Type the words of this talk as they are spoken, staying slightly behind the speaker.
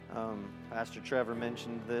Pastor Trevor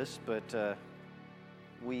mentioned this, but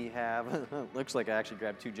we have, looks like I actually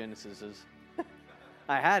grabbed two Genesises.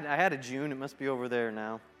 I had a June, it must be over there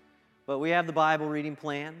now. But we have the Bible reading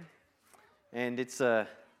plan, and it's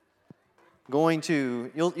going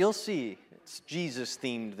to, you'll see, it's Jesus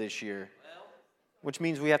themed this year, which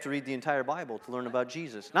means we have to read the entire Bible to learn about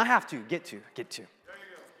Jesus. Not have to, get to.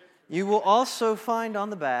 You will also find on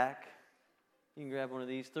the back, you can grab one of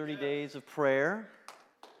these, 30 Days of Prayer.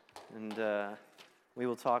 And we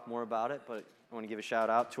will talk more about it, but I want to give a shout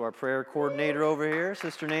out to our prayer coordinator over here,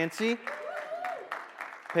 Sister Nancy.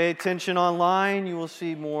 Pay attention online. You will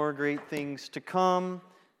see more great things to come,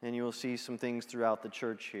 and you will see some things throughout the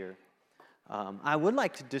church here. I would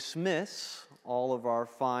like to dismiss all of our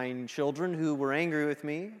fine children who were angry with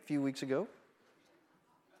me a few weeks ago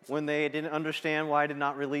when they didn't understand why I did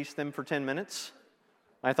not release them for 10 minutes.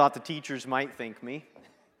 I thought the teachers might thank me.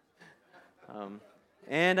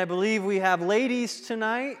 And I believe we have ladies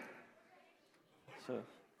tonight.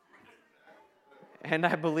 And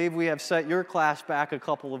I believe we have set your class back a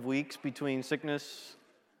couple of weeks between sickness,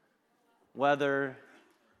 weather,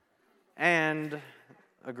 and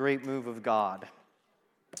a great move of God.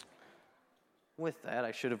 With that,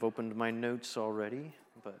 I should have opened my notes already,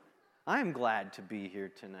 but I'm glad to be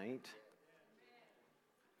here tonight.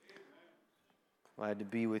 Glad to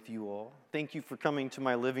be with you all. Thank you for coming to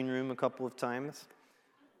my living room a couple of times.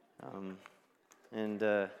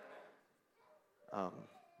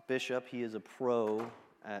 Bishop, he is a pro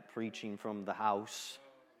at preaching from the house.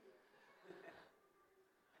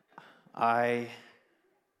 I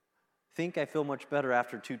think I feel much better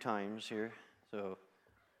after 2 times here. So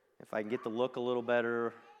if I can get the look a little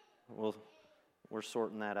better, we're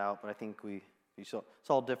sorting that out. But I think we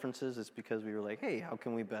saw differences. It's because we were like, hey, how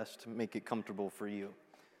can we best make it comfortable for you?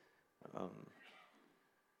 All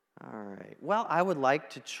right. Well, I would like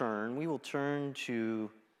to we will turn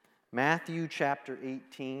to Matthew chapter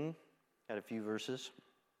 18. Got a few verses.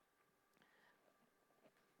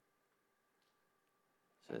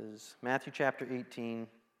 It says, Matthew chapter 18,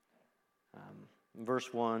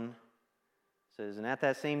 verse 1, says, "And at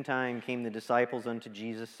that same time came the disciples unto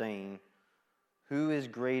Jesus, saying, Who is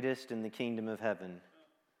greatest in the kingdom of heaven?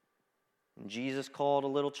 And Jesus called a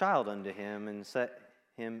little child unto him, and set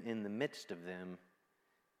him in the midst of them."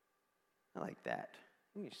 I like that.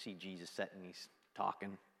 You see Jesus sitting, he's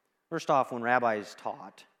talking. First off, when rabbis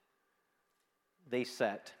taught, they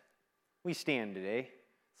sat. We stand today.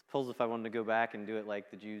 Suppose if I wanted to go back and do it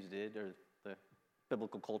like the Jews did, or the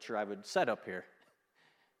biblical culture, I would set up here.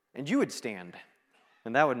 And you would stand.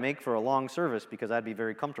 And that would make for a long service because I'd be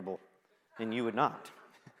very comfortable, and you would not.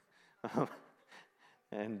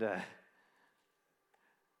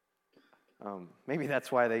 Maybe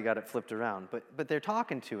that's why they got it flipped around. But they're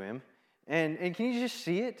talking to him. And can you just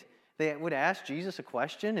see it? They would ask Jesus a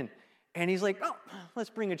question, and he's like, oh, let's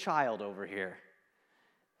bring a child over here.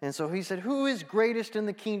 And so he said, who is greatest in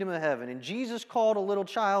the kingdom of heaven? And Jesus called a little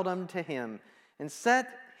child unto him, and set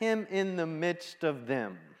him in the midst of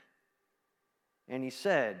them. And he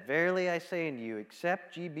said, Verily I say unto you,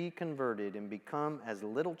 except ye be converted and become as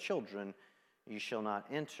little children, ye shall not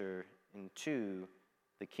enter into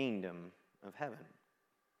the kingdom of heaven.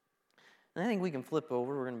 And I think we can flip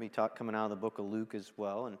over. We're going to be coming out of the book of Luke as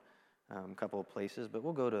well, and a couple of places, but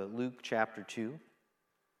we'll go to Luke chapter 2.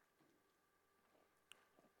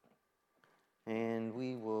 And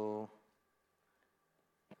we will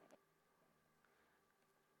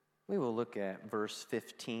look at verse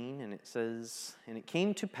 15, and it says, And it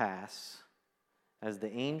came to pass, as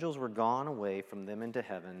the angels were gone away from them into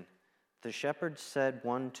heaven, the shepherds said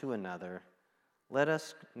one to another, Let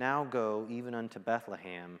us now go even unto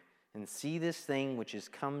Bethlehem, and see this thing which is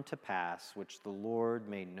come to pass, which the Lord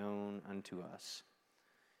made known unto us.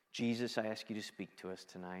 Jesus, I ask you to speak to us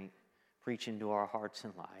tonight. Preach into our hearts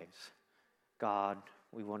and lives. God,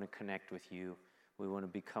 we want to connect with you. We want to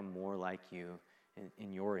become more like you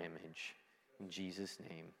in your image. In Jesus'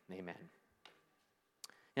 name, amen.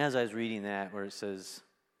 And as I was reading that, where it says,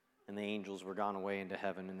 And the angels were gone away into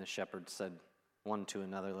heaven, and the shepherds said one to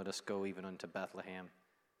another, Let us go even unto Bethlehem,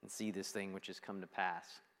 and see this thing which has come to pass.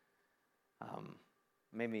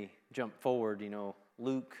 Maybe jump forward,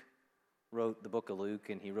 Luke wrote the book of Luke,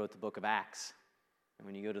 and he wrote the book of Acts. And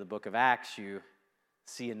when you go to the book of Acts, you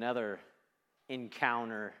see another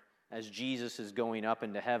encounter as Jesus is going up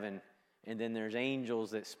into heaven, and then there's angels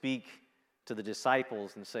that speak to the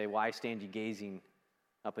disciples and say, Why stand you gazing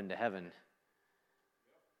up into heaven?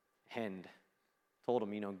 And told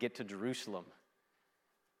them, get to Jerusalem.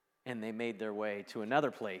 And they made their way to another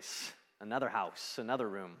place, another house, another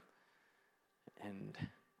room. And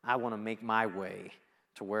I want to make my way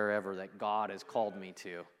to wherever that God has called me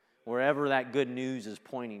to, wherever that good news is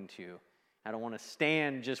pointing to. I don't want to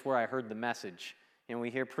stand just where I heard the message. We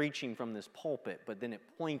hear preaching from this pulpit, but then it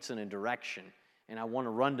points in a direction, and I want to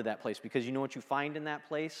run to that place, because you know what you find in that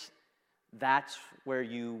place? That's where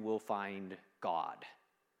you will find God.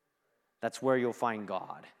 That's where you'll find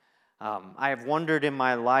God. I have wondered in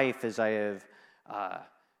my life as I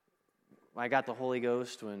got the Holy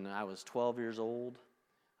Ghost when I was 12 years old,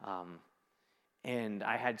 and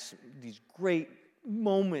I had these great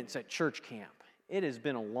moments at church camp. It has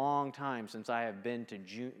been a long time since I have been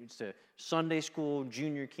to Sunday school,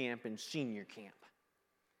 junior camp, and senior camp.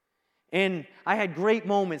 And I had great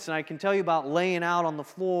moments, and I can tell you about laying out on the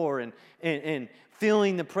floor and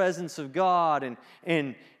feeling the presence of God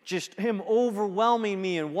and just Him overwhelming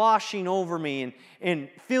me and washing over me and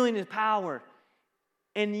feeling His power.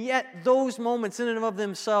 And yet those moments in and of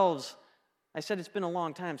themselves, I said it's been a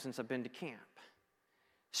long time since I've been to camp.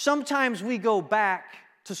 Sometimes we go back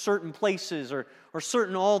to certain places or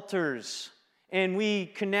certain altars, and we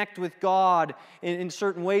connect with God in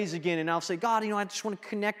certain ways again. And I'll say, God, I just want to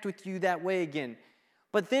connect with you that way again.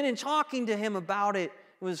 But then in talking to Him about it,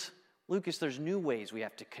 was, Lucas, there's new ways we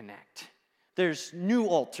have to connect. There's new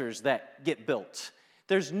altars that get built.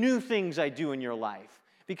 There's new things I do in your life.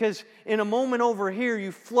 Because in a moment over here,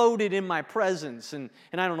 you floated in my presence. And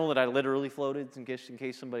I don't know that I literally floated, in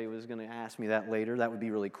case somebody was going to ask me that later. That would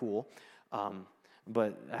be really cool.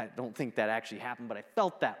 But I don't think that actually happened, but I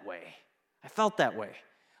felt that way.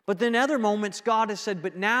 But then other moments, God has said,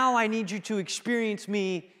 but now I need you to experience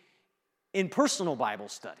me in personal Bible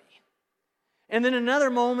study. And then another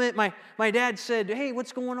moment, my dad said, hey,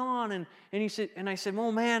 what's going on? And he said, and I said,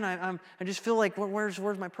 oh man, I just feel like, where's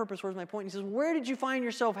my purpose? Where's my point? And he says, where did you find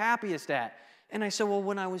yourself happiest at? And I said, well,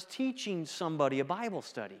 when I was teaching somebody a Bible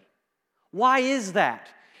study. Why is that?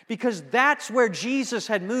 Because that's where Jesus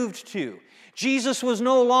had moved to. Jesus was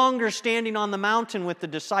no longer standing on the mountain with the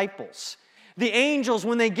disciples. The angels,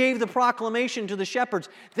 when they gave the proclamation to the shepherds,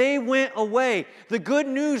 they went away. The good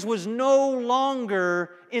news was no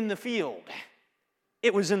longer in the field.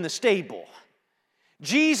 It was in the stable.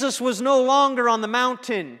 Jesus was no longer on the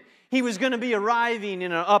mountain. He was going to be arriving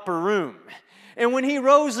in an upper room. And when He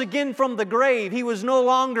rose again from the grave, He was no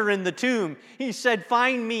longer in the tomb. He said,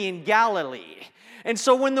 find me in Galilee. And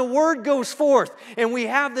so when the word goes forth and we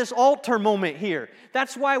have this altar moment here,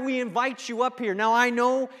 that's why we invite you up here. Now I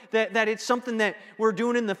know that it's something that we're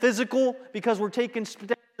doing in the physical because we're taking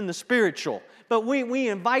steps in the spiritual. But we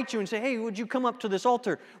invite you and say, hey, would you come up to this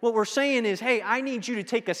altar? What we're saying is, hey, I need you to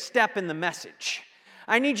take a step in the message.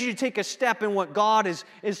 I need you to take a step in what God is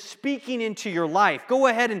speaking into your life. Go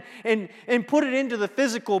ahead and put it into the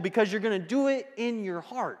physical, because you're going to do it in your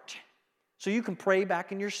heart. So you can pray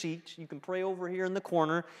back in your seat. You can pray over here in the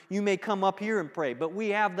corner. You may come up here and pray. But we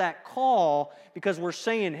have that call because we're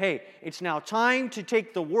saying, hey, it's now time to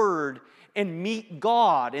take the word and meet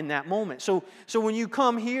God in that moment. So when you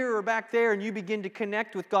come here or back there and you begin to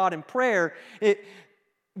connect with God in prayer,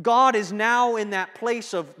 God is now in that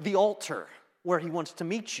place of the altar where He wants to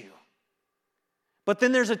meet you. But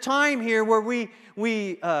then there's a time here where we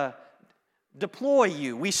deploy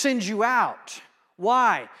you. We send you out.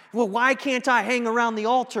 Why? Well, why can't I hang around the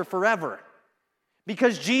altar forever?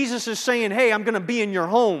 Because Jesus is saying, hey, I'm going to be in your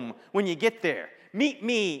home when you get there. Meet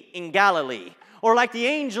me in Galilee. Or like the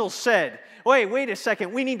angels said, wait a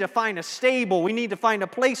second, we need to find a stable. We need to find a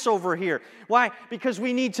place over here. Why? Because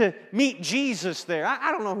we need to meet Jesus there.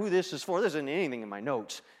 I don't know who this is for. There isn't anything in my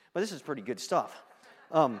notes, but this is pretty good stuff.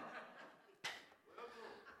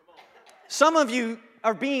 Some of you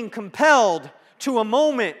are being compelled to a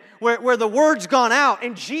moment where the word's gone out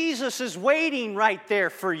and Jesus is waiting right there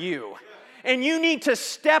for you. And you need to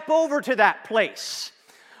step over to that place.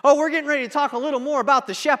 Oh, we're getting ready to talk a little more about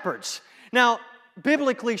the shepherds. Now,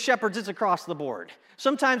 biblically, shepherds, it's across the board.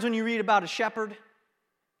 Sometimes when you read about a shepherd,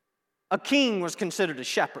 a king was considered a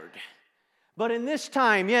shepherd. But in this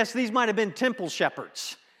time, yes, these might have been temple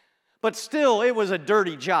shepherds. But still, it was a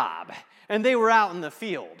dirty job. And they were out in the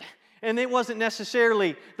field. And it wasn't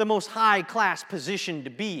necessarily the most high-class position to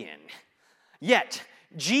be in. Yet,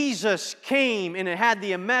 Jesus came and it had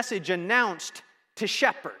the message announced to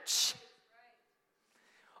shepherds.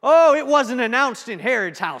 Oh, it wasn't announced in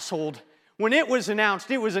Herod's household. When it was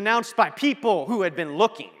announced by people who had been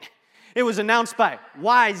looking. It was announced by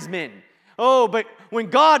wise men. Oh, but when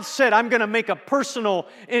God said, I'm going to make a personal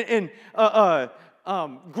and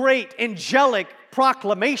great angelic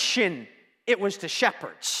proclamation, it was to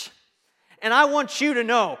shepherds. And I want you to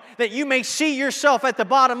know that you may see yourself at the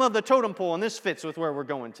bottom of the totem pole, and this fits with where we're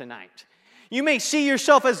going tonight. You may see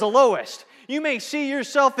yourself as the lowest. You may see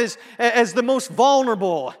yourself as the most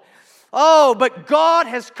vulnerable. Oh, but God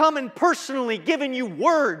has come and personally given you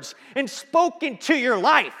words and spoken to your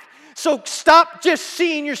life. So stop just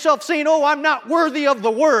seeing yourself saying, oh, I'm not worthy of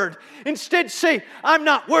the word. Instead say, I'm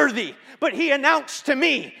not worthy, but He announced to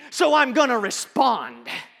me, so I'm going to respond.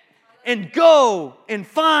 And go and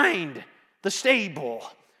find the stable.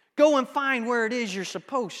 Go and find where it is you're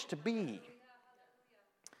supposed to be.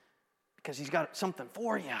 Because He's got something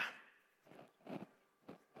for you.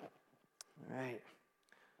 All right.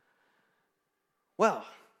 Well,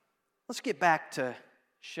 let's get back to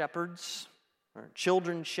shepherds, or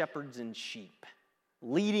children, shepherds, and sheep.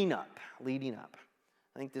 Leading up.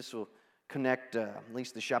 I think this will connect at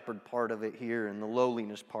least the shepherd part of it here and the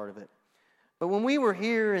lowliness part of it. But when we were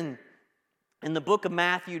here in the book of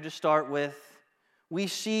Matthew to start with, we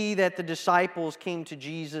see that the disciples came to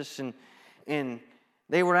Jesus and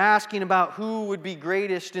they were asking about who would be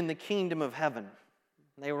greatest in the kingdom of heaven.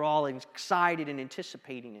 They were all excited and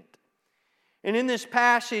anticipating it. And in this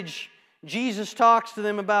passage, Jesus talks to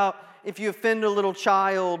them about if you offend a little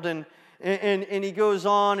child, and He goes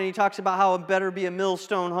on and He talks about how it better be a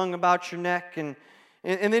millstone hung about your neck, and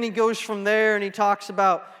then He goes from there and He talks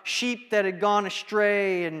about sheep that had gone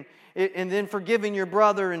astray, and then forgiving your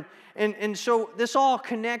brother, and so this all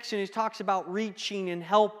connects, and He talks about reaching and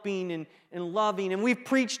helping and loving, and we've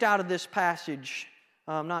preached out of this passage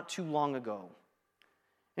not too long ago.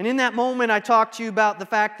 And in that moment, I talked to you about the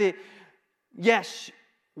fact that yes,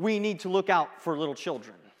 we need to look out for little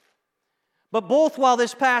children. But both while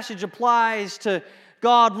this passage applies to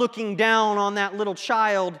God looking down on that little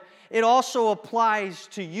child, it also applies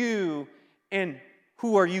to you and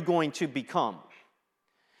who are you going to become.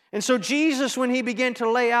 And so Jesus, when He began to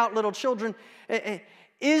lay out little children,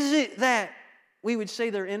 is it that we would say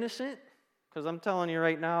they're innocent? Because I'm telling you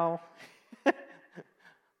right now,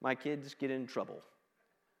 my kids get in trouble.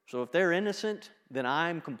 So if they're innocent, then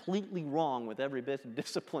I'm completely wrong with every bit of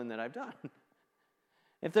discipline that I've done.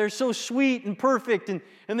 If they're so sweet and perfect and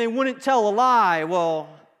they wouldn't tell a lie, well,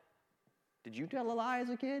 did you tell a lie as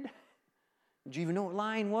a kid? Did you even know what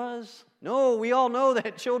lying was? No, we all know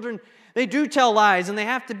that children, they do tell lies and they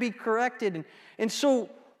have to be corrected. And so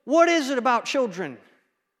what is it about children?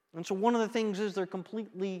 And so one of the things is they're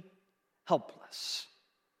completely helpless.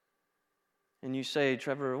 And you say,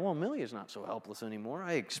 Trevor, well, Millie is not so helpless anymore.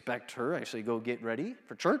 I expect her, I say, go get ready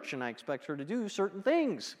for church, and I expect her to do certain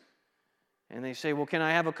things. And they say, well, can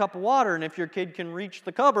I have a cup of water? And if your kid can reach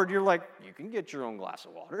the cupboard, you're like, you can get your own glass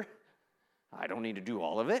of water. I don't need to do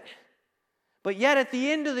all of it. But yet at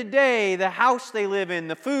the end of the day, the house they live in,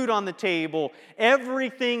 the food on the table,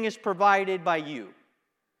 everything is provided by you.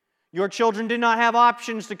 Your children did not have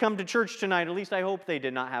options to come to church tonight. At least I hope they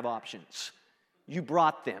did not have options. You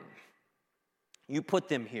brought them. You put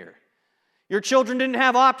them here. Your children didn't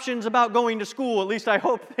have options about going to school. At least I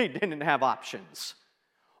hope they didn't have options.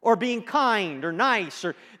 Or being kind or nice.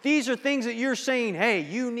 Or these are things that you're saying, hey,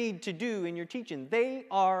 you need to do in your teaching. They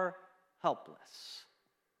are helpless.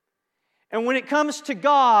 And when it comes to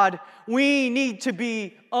God, we need to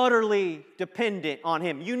be utterly dependent on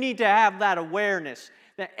Him. You need to have that awareness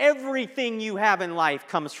that everything you have in life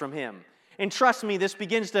comes from Him. And trust me, this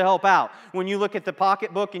begins to help out. When you look at the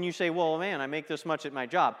pocketbook and you say, well, man, I make this much at my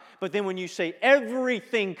job. But then when you say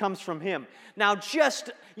everything comes from Him. Now, just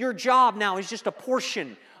your job now is just a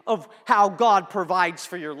portion of how God provides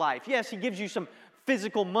for your life. Yes, He gives you some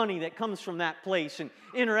physical money that comes from that place and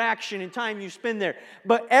interaction and time you spend there.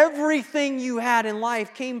 But everything you had in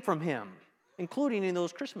life came from Him, including in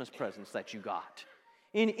those Christmas presents that you got.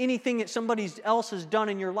 In anything that somebody else has done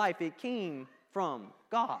in your life, it came from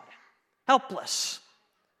God. Helpless.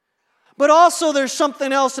 But also there's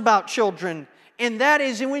something else about children, and that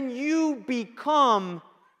is when you become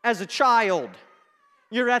as a child,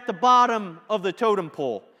 you're at the bottom of the totem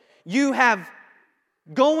pole. You have,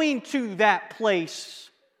 going to that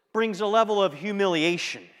place brings a level of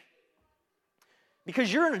humiliation.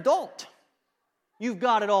 Because you're an adult. You've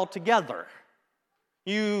got it all together.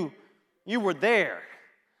 You were there.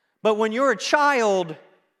 But when you're a child,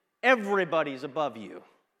 everybody's above you.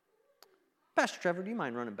 Pastor Trevor, do you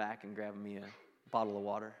mind running back and grabbing me a bottle of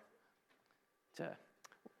water?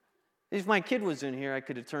 If my kid was in here, I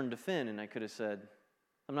could have turned to Finn and I could have said,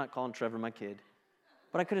 I'm not calling Trevor my kid,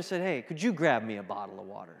 but I could have said, hey, could you grab me a bottle of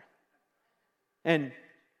water? And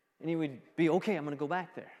he would be, okay, I'm going to go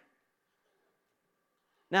back there.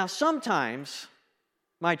 Now, sometimes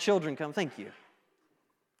my children come, thank you.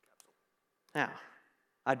 Now,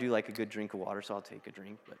 I do like a good drink of water, so I'll take a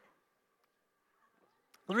drink, but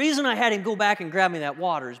the reason I had him go back and grab me that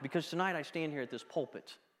water is because tonight I stand here at this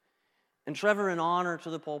pulpit. And Trevor, in honor to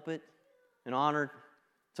the pulpit, and honor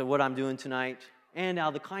to what I'm doing tonight, and out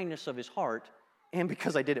of the kindness of his heart, and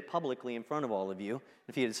because I did it publicly in front of all of you.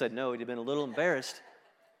 If he had said no, he'd have been a little embarrassed.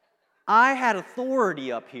 I had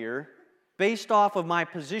authority up here based off of my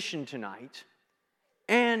position tonight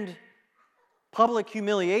and public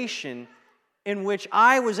humiliation in which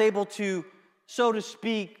I was able to, so to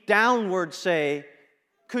speak, downward say,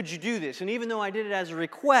 could you do this? And even though I did it as a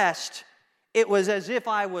request, it was as if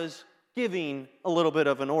I was giving a little bit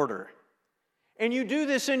of an order. And you do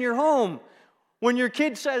this in your home. When your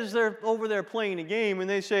kid says they're over there playing a game and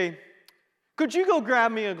they say, could you go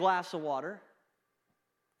grab me a glass of water?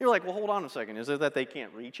 You're like, well, hold on a second. Is it that they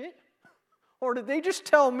can't reach it? Or did they just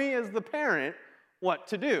tell me as the parent what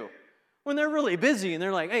to do? When they're really busy and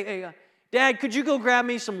they're like, hey, Dad, could you go grab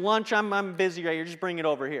me some lunch? I'm busy right here. Just bring it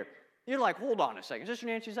over here. You're like, hold on a second. Sister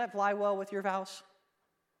Nancy, does that fly well with your house?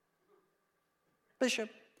 Bishop,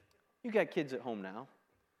 you got kids at home now.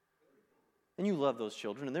 And you love those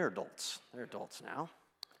children, and they're adults. They're adults now.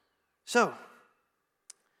 So,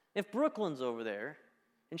 if Brooklyn's over there,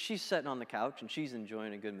 and she's sitting on the couch, and she's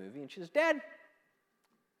enjoying a good movie, and she says, Dad,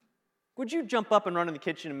 would you jump up and run in the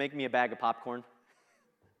kitchen and make me a bag of popcorn?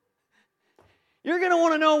 You're going to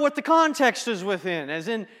want to know what the context is within, as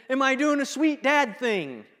in, am I doing a sweet dad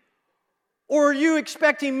thing? Or are you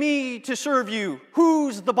expecting me to serve you?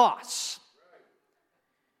 Who's the boss?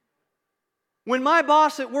 When my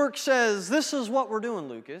boss at work says, this is what we're doing,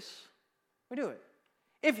 Lucas, we do it.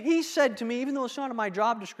 If he said to me, even though it's not in my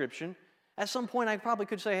job description, at some point I probably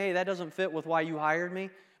could say, hey, that doesn't fit with why you hired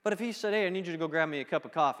me. But if he said, hey, I need you to go grab me a cup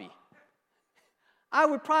of coffee, I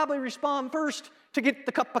would probably respond first to get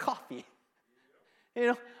the cup of coffee. You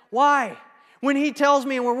know, why? When he tells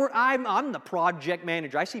me, and I'm the project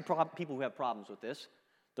manager. I see people who have problems with this.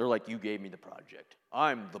 They're like, you gave me the project.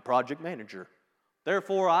 I'm the project manager.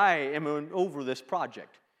 Therefore, I am over this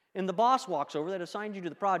project. And the boss walks over that assigned you to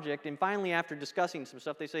the project, and finally, after discussing some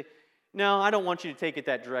stuff, they say, no, I don't want you to take it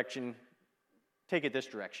that direction. Take it this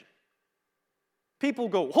direction. People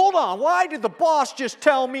go, hold on, why did the boss just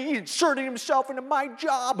tell me he's inserting himself into my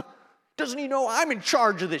job? Doesn't he know I'm in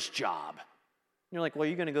charge of this job? And you're like, well,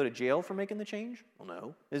 are you going to go to jail for making the change? Well,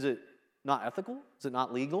 no. Is it not ethical? Is it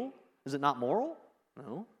not legal? Is it not moral?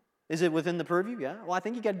 No. Is it within the purview? Yeah. Well, I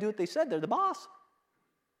think you got to do what they said. They're the boss.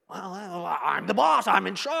 Well, I'm the boss. I'm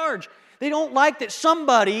in charge. They don't like that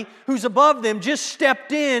somebody who's above them just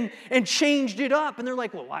stepped in and changed it up. And they're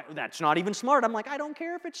like, well, that's not even smart. I'm like, I don't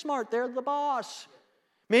care if it's smart. They're the boss.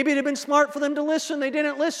 Maybe it had been smart for them to listen. They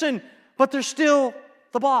didn't listen, but they're still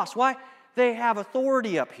the boss. Why? They have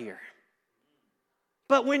authority up here.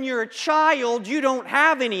 But when you're a child, you don't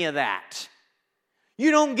have any of that.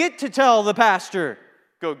 You don't get to tell the pastor,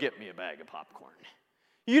 go get me a bag of popcorn.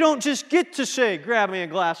 You don't just get to say, grab me a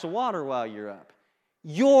glass of water while you're up.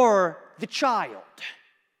 You're the child.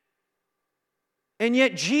 And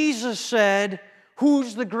yet Jesus said,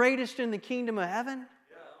 who's the greatest in the kingdom of heaven?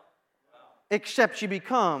 Except you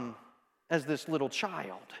become as this little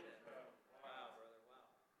child.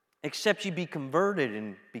 Except you be converted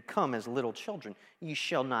and become as little children. You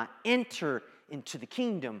shall not enter into the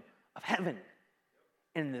kingdom of heaven.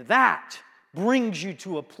 And that brings you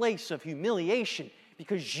to a place of humiliation,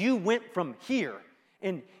 because you went from here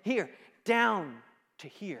and here down to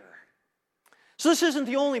here. So this isn't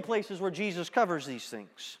the only places where Jesus covers these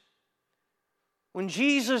things. When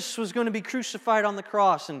Jesus was going to be crucified on the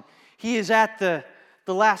cross and he is at the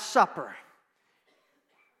Last Supper,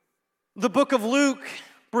 the book of Luke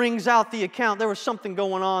brings out the account. There was something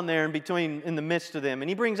going on there in the midst of them. And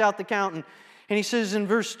he brings out the account and he says in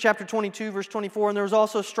chapter 22, verse 24, and there was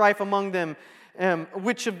also strife among them,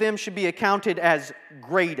 which of them should be accounted as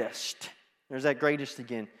greatest. There's that greatest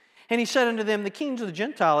again. And he said unto them, the kings of the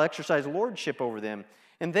Gentile exercise lordship over them,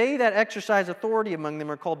 and they that exercise authority among them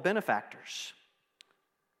are called benefactors.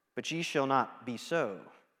 But ye shall not be so.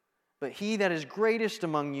 But he that is greatest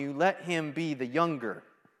among you, let him be the younger.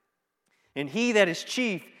 And he that is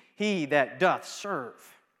chief, he that doth serve.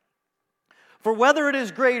 For whether it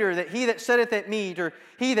is greater that he that sitteth at meat, or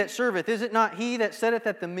he that serveth, is it not he that sitteth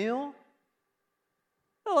at the meal?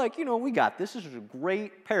 They're like, we got this. This is a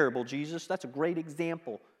great parable, Jesus. That's a great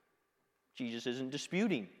example. Jesus isn't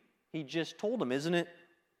disputing. He just told them, isn't it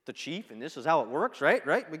the chief? And this is how it works, right?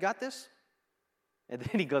 Right? We got this? And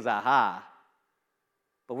then he goes, aha.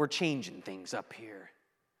 But we're changing things up here.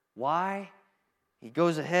 Why? He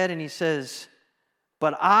goes ahead and he says,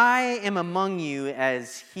 but I am among you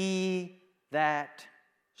as he that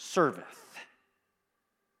serveth.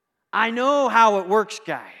 I know how it works,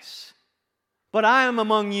 guys. But I am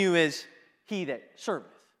among you as he that serveth.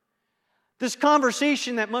 This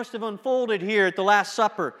conversation that must have unfolded here at the Last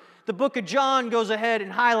Supper, the book of John goes ahead and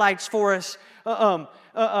highlights for us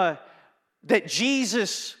that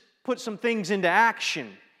Jesus put some things into action,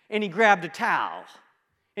 and he grabbed a towel.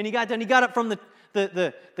 And he got done. He got up from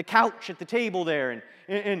the couch at the table there,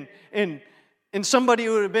 and somebody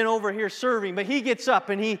would have been over here serving, but he gets up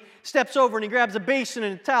and he steps over and he grabs a basin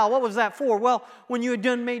and a towel. What was that for? Well, when you had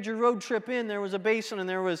done made your road trip in, there was a basin and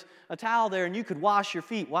there was a towel there, and you could wash your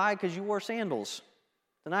feet. Why? Because you wore sandals.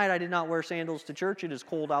 Tonight I did not wear sandals to church. It is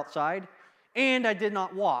cold outside. And I did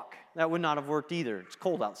not walk. That would not have worked either. It's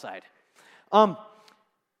cold outside.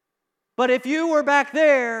 But if you were back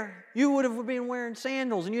there, you would have been wearing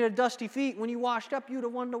sandals and you had dusty feet. When you washed up, you would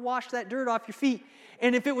have wanted to wash that dirt off your feet.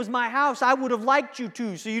 And if it was my house, I would have liked you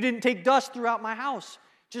to, so you didn't take dust throughout my house.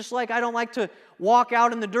 Just like I don't like to walk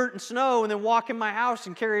out in the dirt and snow and then walk in my house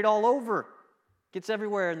and carry it all over. It gets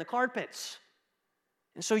everywhere in the carpets.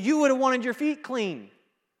 And so you would have wanted your feet clean.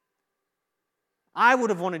 I would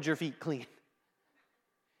have wanted your feet clean.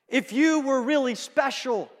 If you were really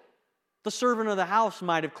special, the servant of the house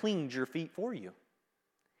might have cleaned your feet for you.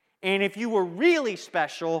 And if you were really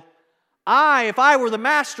special, if I were the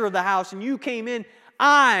master of the house and you came in,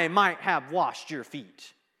 I might have washed your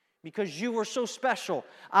feet. Because you were so special,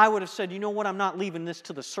 I would have said, you know what, I'm not leaving this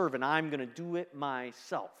to the servant. I'm going to do it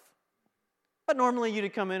myself. But normally you'd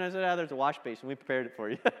have come in and said, there's a wash basin. We prepared it for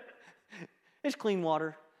you. It's clean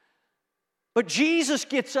water. But Jesus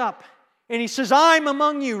gets up and he says, I'm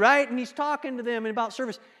among you, right? And he's talking to them about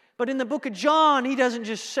service. But in the book of John, he doesn't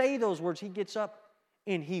just say those words. He gets up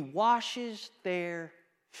and he washes their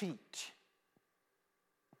feet.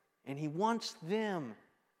 And he wants them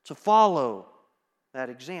to follow that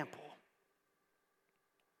example.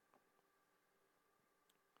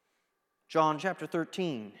 John chapter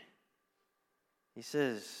 13, he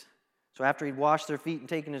says, so after he'd washed their feet and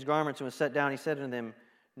taken his garments and was set down, he said unto them,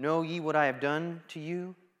 know ye what I have done to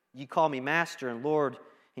you? Ye call me Master and Lord,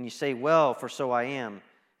 and ye say, well, for so I am.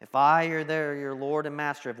 If I, or there, your Lord and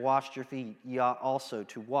Master, have washed your feet, ye ought also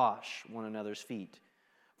to wash one another's feet.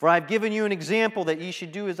 For I have given you an example that ye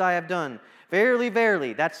should do as I have done. Verily,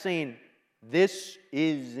 verily, that's saying this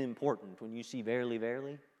is important. When you see verily,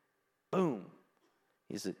 verily, boom.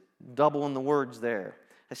 He's doubling the words there.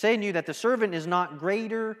 I say unto you that the servant is not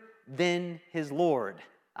greater than his Lord.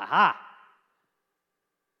 Aha!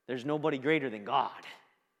 There's nobody greater than God.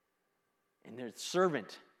 And the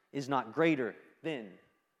servant is not greater than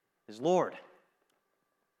his Lord.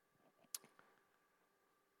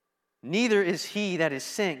 Neither is he that is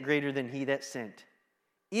sent greater than he that sent.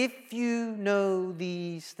 If you know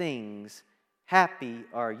these things, happy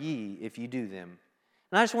are ye if you do them.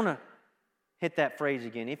 And I just want to hit that phrase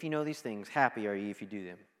again. If you know these things, happy are ye if you do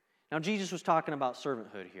them. Now, Jesus was talking about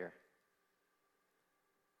servanthood here.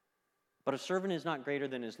 But a servant is not greater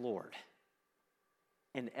than his Lord.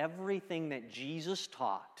 And everything that Jesus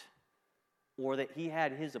taught, or that he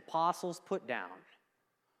had his apostles put down,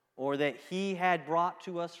 or that he had brought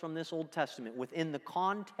to us from this Old Testament within the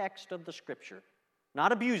context of the Scripture,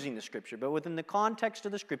 not abusing the Scripture, but within the context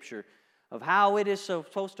of the Scripture, of how it is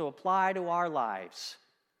supposed to apply to our lives,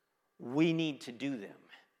 we need to do them.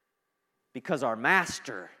 Because our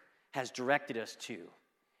Master has directed us to.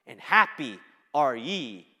 And happy are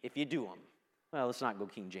ye if you do them. Well, let's not go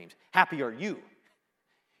King James. Happy are you.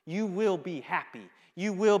 You will be happy.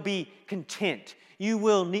 You will be content. You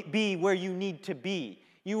will be where you need to be.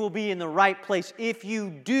 You will be in the right place if you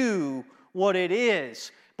do what it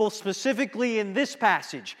is, both specifically in this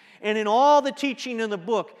passage and in all the teaching in the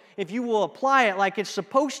book. If you will apply it like it's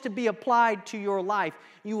supposed to be applied to your life,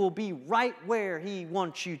 you will be right where He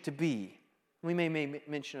wants you to be. We may make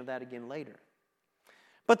mention of that again later.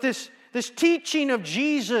 But this teaching of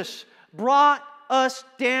Jesus brought us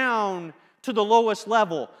down to the lowest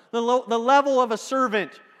level, the level of a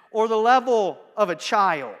servant or the level of a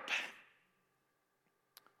child.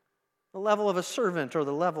 The level of a servant or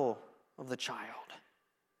the level of the child.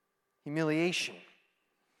 Humiliation.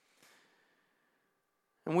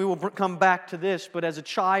 And we will come back to this, but as a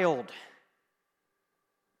child,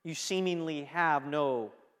 you seemingly have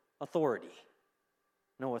no authority.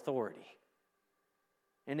 No authority.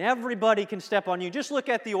 And everybody can step on you. Just look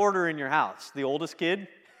at the order in your house. The oldest kid.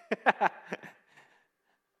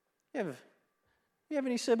 You have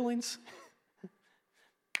any siblings?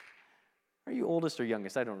 Are you oldest or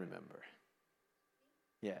youngest? I don't remember.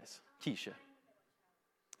 Yes, Keisha.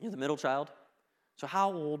 You're the middle child? So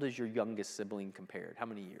how old is your youngest sibling compared? How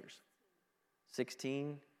many years?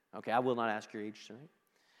 16? Okay, I will not ask your age tonight.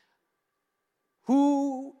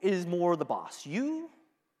 Who is more the boss, you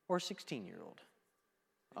or 16-year-old?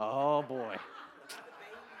 Oh, boy.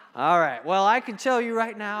 All right, well, I can tell you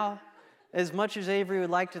right now As much as Avery would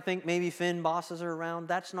like to think maybe Finn bosses her around,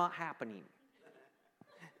 that's not happening.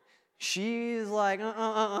 She's like,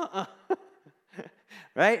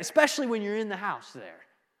 right? Especially when you're in the house there.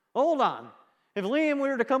 Hold on. If Liam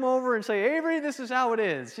were to come over and say, Avery, this is how it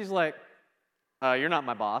is, she's like, you're not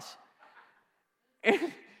my boss.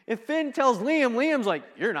 And if Finn tells Liam, Liam's like,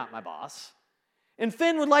 you're not my boss. And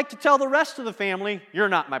Finn would like to tell the rest of the family, you're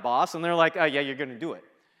not my boss. And they're like, oh, yeah, you're going to do it.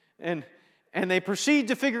 And they proceed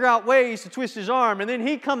to figure out ways to twist his arm. And then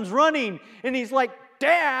he comes running, and he's like,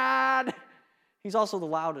 Dad! He's also the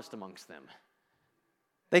loudest amongst them.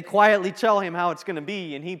 They quietly tell him how it's going to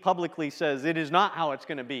be, and he publicly says, it is not how it's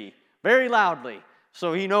going to be, very loudly,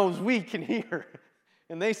 so he knows we can hear.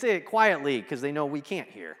 And they say it quietly because they know we can't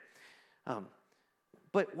hear.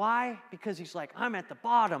 But why? Because he's like, I'm at the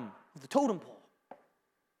bottom of the totem pole.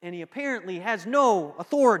 And he apparently has no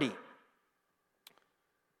authority.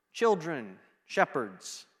 Children,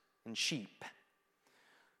 shepherds, and sheep.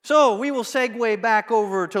 So we will segue back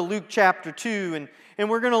over to Luke chapter 2, and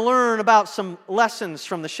we're going to learn about some lessons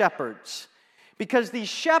from the shepherds. Because these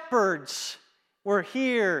shepherds were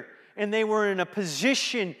here, and they were in a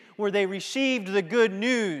position where they received the good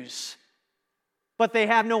news, but they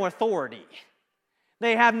have no authority.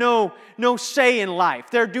 They have no say in life.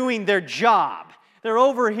 They're doing their job. They're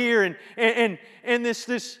over here, and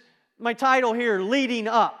this my title here, leading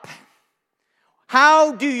up.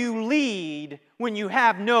 How do you lead when you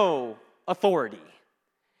have no authority?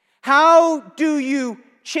 How do you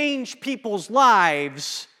change people's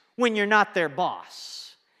lives when you're not their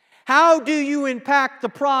boss? How do you impact the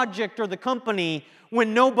project or the company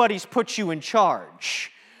when nobody's put you in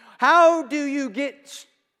charge? How do you get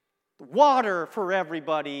water for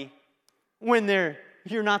everybody when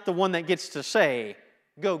you're not the one that gets to say,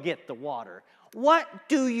 go get the water? What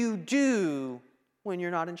do you do when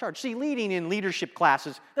you're not in charge? See, leading in leadership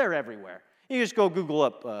classes, they're everywhere. You just go Google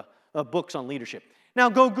up books on leadership. Now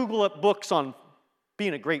go Google up books on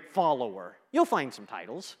being a great follower. You'll find some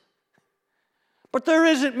titles. But there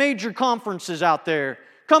isn't major conferences out there.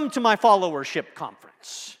 Come to my followership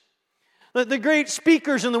conference. The great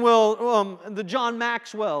speakers in the world, the John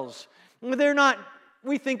Maxwells, they're not,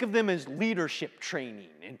 we think of them as leadership training.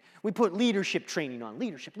 And we put leadership training on.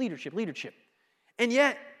 Leadership. And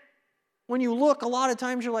yet, when you look, a lot of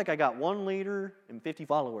times you're like, I got one leader and 50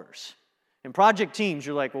 followers. In project teams,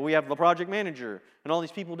 you're like, well, we have the project manager and all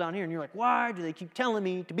these people down here. And you're like, why do they keep telling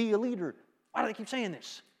me to be a leader? Why do they keep saying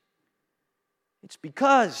this? It's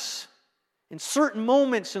because in certain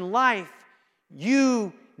moments in life,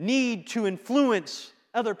 you need to influence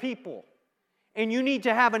other people. And you need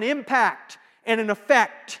to have an impact and an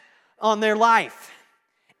effect on their life.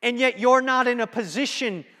 And yet you're not in a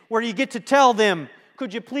position where you get to tell them,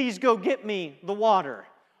 could you please go get me the water?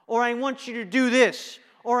 Or I want you to do this.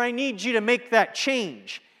 Or I need you to make that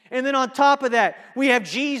change. And then on top of that, we have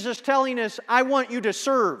Jesus telling us, I want you to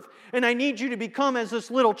serve. And I need you to become as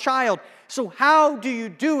this little child. So how do you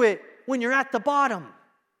do it when you're at the bottom?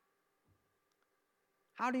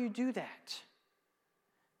 How do you do that?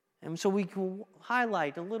 And so we can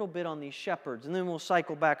highlight a little bit on these shepherds, and then we'll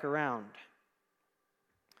cycle back around.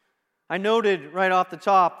 I noted right off the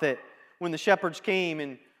top that when the shepherds came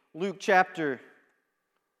in Luke chapter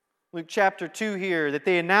 2 here, that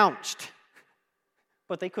they announced,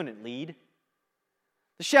 but they couldn't lead.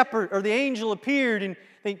 The shepherd, or the angel appeared, and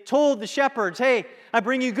they told the shepherds, hey, I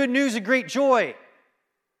bring you good news of great joy.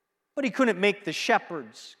 But he couldn't make the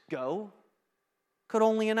shepherds go. Could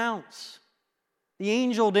only announce. The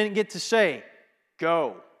angel didn't get to say,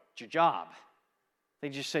 go, it's your job. They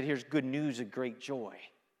just said, here's good news of great joy.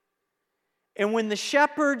 And when the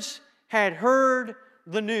shepherds had heard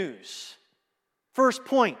the news, first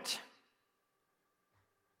point,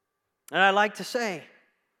 and I like to say,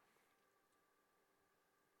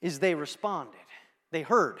 is they responded. They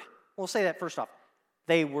heard. We'll say that first off.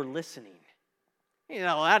 They were listening. You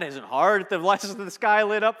know, that isn't hard. If the sky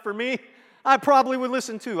lit up for me, I probably would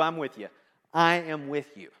listen too. I'm with you. I am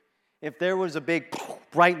with you. If there was a big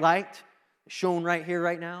bright light shone right here,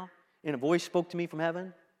 right now, and a voice spoke to me from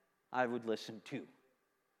heaven, I would listen too.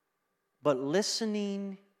 But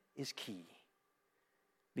listening is key.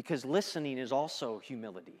 Because listening is also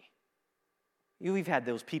humility. We've had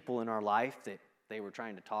those people in our life that they were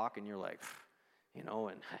trying to talk, and you're like, you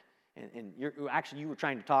know, and you were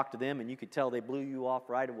trying to talk to them, and you could tell they blew you off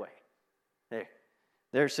right away.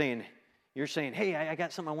 You're saying, hey, I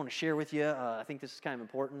got something I want to share with you. I think this is kind of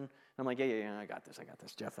important. I'm like, yeah, I got this,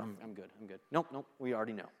 Jeff. I'm good. Nope, we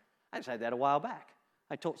already know. I just had that a while back.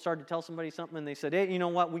 I started to tell somebody something, and they said, hey, you know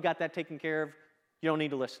what? We got that taken care of. You don't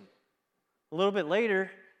need to listen. A little bit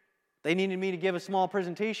later, they needed me to give a small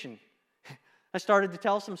presentation. I started to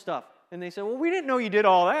tell some stuff. And they said, well, we didn't know you did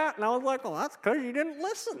all that. And I was like, well, that's because you didn't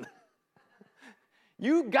listen.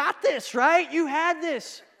 You got this, right? You had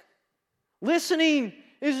this. Listening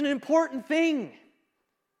is an important thing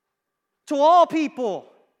to all people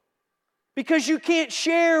because you can't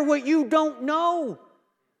share what you don't know.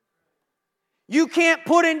 You can't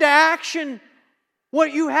put into action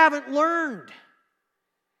what you haven't learned.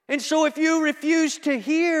 And so if you refuse to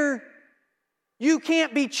hear, you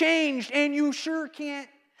can't be changed, and you sure can't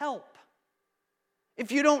help.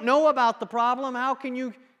 If you don't know about the problem, how can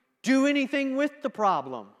you do anything with the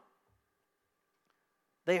problem?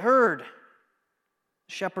 They heard.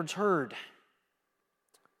 The shepherds heard.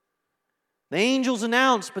 The angels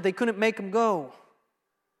announced, but they couldn't make them go.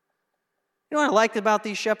 You know what I liked about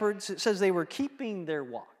these shepherds? It says they were keeping their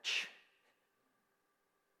watch.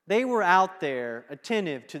 They were out there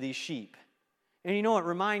attentive to these sheep. And you know, it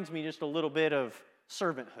reminds me just a little bit of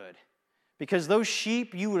servanthood. Because those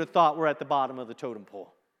sheep, you would have thought, were at the bottom of the totem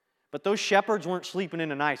pole. But those shepherds weren't sleeping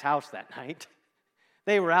in a nice house that night.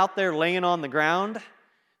 They were out there laying on the ground.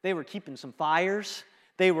 They were keeping some fires.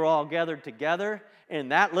 They were all gathered together.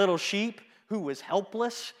 And that little sheep, who was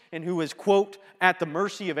helpless and who was, quote, at the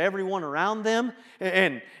mercy of everyone around them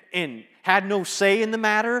and had no say in the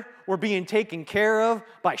matter, were being taken care of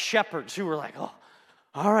by shepherds who were like, oh,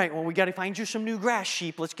 all right, well, we got to find you some new grass,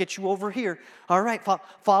 sheep. Let's get you over here. All right,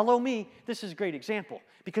 follow me. This is a great example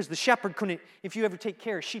because the shepherd couldn't, if you ever take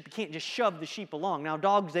care of sheep, you can't just shove the sheep along. Now,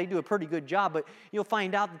 dogs, they do a pretty good job, but you'll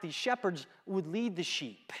find out that these shepherds would lead the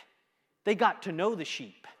sheep. They got to know the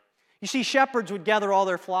sheep. You see, shepherds would gather all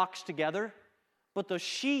their flocks together, but the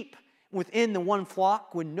sheep within the one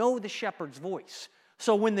flock would know the shepherd's voice.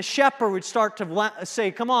 So when the shepherd would start to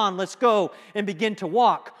say, come on, let's go, and begin to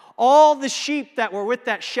walk, all the sheep that were with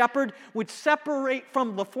that shepherd would separate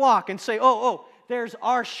from the flock and say, oh, there's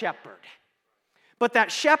our shepherd. But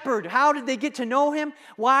that shepherd, how did they get to know him?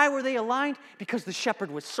 Why were they aligned? Because the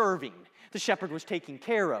shepherd was serving. The shepherd was taking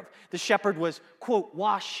care of. The shepherd was, quote,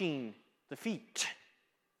 washing the feet.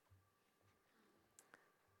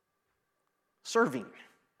 Serving.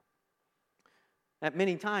 At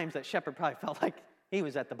many times, that shepherd probably felt like he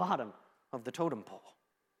was at the bottom of the totem pole.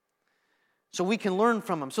 So we can learn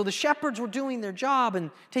from him. So the shepherds were doing their job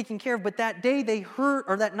and taking care of, but that day they heard,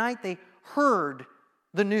 or that night they heard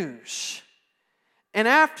the news. And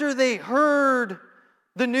after they heard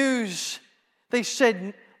the news, they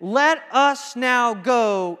said, let us now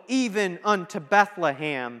go even unto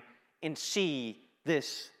Bethlehem and see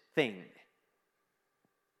this thing.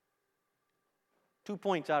 2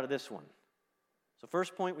 points out of this one. So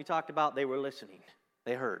first point we talked about, they were listening.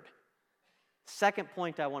 They heard. Second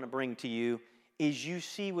point I want to bring to you is you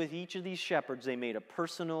see with each of these shepherds, they made a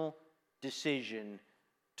personal decision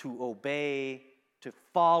to obey, to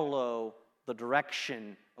follow the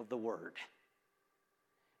direction of the word.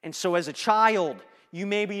 And so as a child, you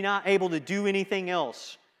may be not able to do anything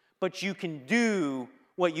else, but you can do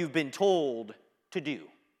what you've been told to do.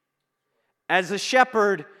 As a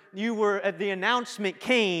shepherd, the announcement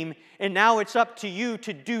came, and now it's up to you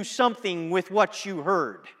to do something with what you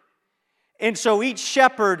heard. And so each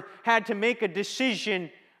shepherd had to make a decision,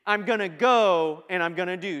 I'm going to go and I'm going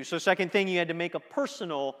to do. So second thing, you had to make a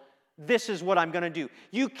personal, this is what I'm going to do.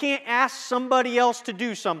 You can't ask somebody else to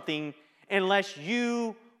do something unless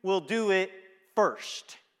you will do it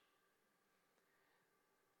first.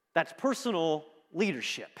 That's personal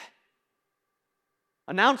leadership.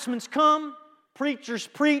 Announcements come, preachers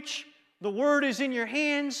preach, the word is in your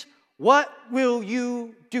hands. What will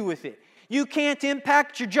you do with it? You can't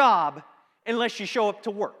impact your job unless you show up to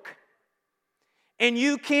work. And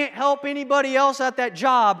you can't help anybody else at that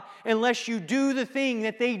job unless you do the thing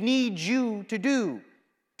that they need you to do.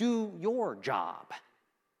 Do your job.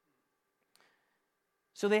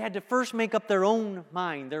 So they had to first make up their own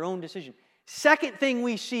mind, their own decision. Second thing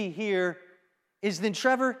we see here is then,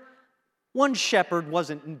 Trevor, one shepherd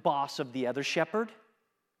wasn't boss of the other shepherd.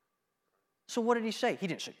 So what did he say? He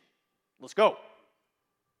didn't say, let's go.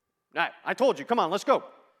 I told you, come on, let's go.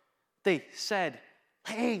 They said,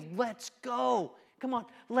 hey, let's go. Come on,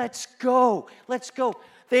 let's go. Let's go.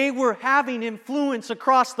 They were having influence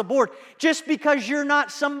across the board. Just because you're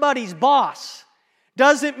not somebody's boss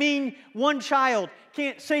doesn't mean one child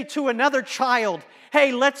can't say to another child,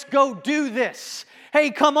 hey, let's go do this. Hey,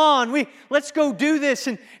 come on, let's go do this.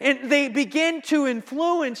 And they begin to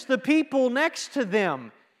influence the people next to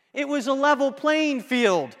them. It was a level playing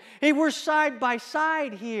field. Hey, we're side by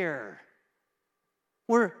side here.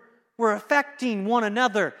 We're affecting one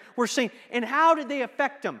another. We're saying, and how did they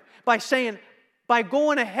affect them? By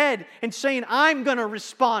going ahead and saying, I'm going to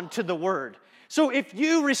respond to the word. So if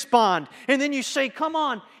you respond and then you say, come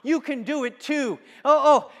on, you can do it too.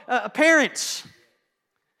 Parents,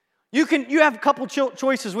 you have a couple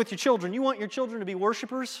choices with your children. You want your children to be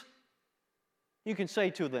worshipers? You can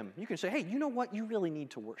say to them, hey, you know what? You really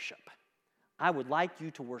need to worship. I would like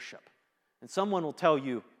you to worship. And someone will tell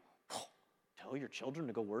you, tell your children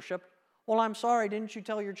to go worship? Well, I'm sorry, didn't you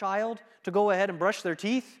tell your child to go ahead and brush their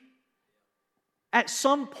teeth? At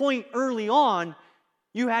some point early on,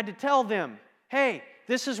 you had to tell them, hey,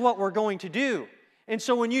 this is what we're going to do. And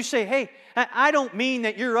so when you say, hey, I don't mean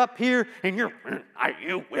that you're up here and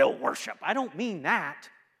you will worship. I don't mean that.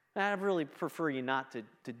 I really prefer you not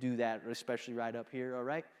to do that, especially right up here, all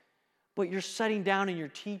right? But you're sitting down and you're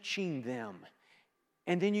teaching them.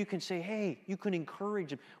 And then you can say, hey, you can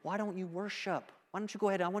encourage them. Why don't you worship? Why don't you go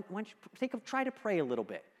ahead? Why don't you try to pray a little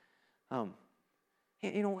bit.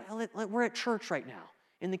 We're at church right now.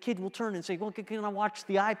 And the kid will turn and say, well, can I watch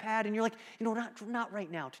the iPad? And you're like, not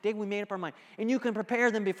right now. Today we made up our mind. And you can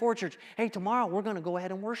prepare them before church. Hey, tomorrow we're going to go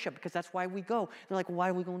ahead and worship because that's why we go. They're like, well, why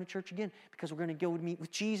are we going to church again? Because we're going to go meet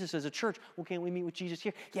with Jesus as a church. Well, can't we meet with Jesus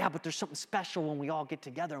here? Yeah, but there's something special when we all get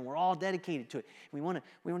together and we're all dedicated to it. We want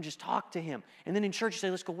to just talk to Him. And then in church you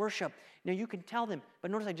say, let's go worship. Now you can tell them,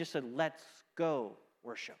 but notice I just said, let's go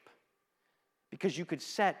worship. Because you could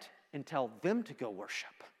set and tell them to go worship.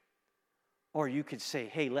 Or you could say,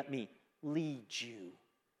 hey, let me lead you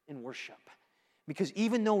in worship. Because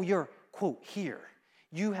even though you're, quote, here,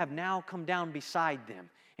 you have now come down beside them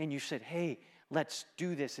and you said, hey, let's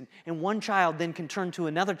do this. And one child then can turn to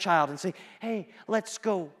another child and say, hey, let's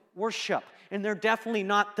go worship. And they're definitely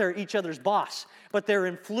not each other's boss, but they're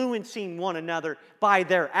influencing one another by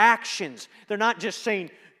their actions. They're not just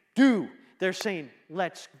saying, do. They're saying,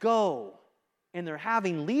 let's go. And they're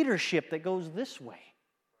having leadership that goes this way.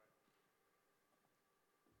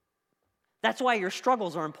 That's why your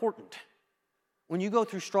struggles are important. When you go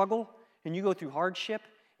through struggle and you go through hardship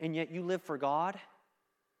and yet you live for God,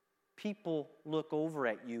 people look over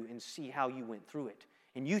at you and see how you went through it.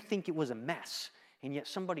 And you think it was a mess. And yet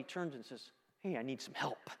somebody turns and says, hey, I need some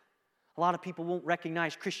help. A lot of people won't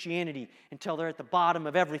recognize Christianity until they're at the bottom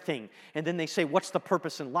of everything. And then they say, what's the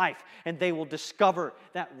purpose in life? And they will discover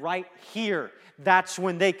that right here, that's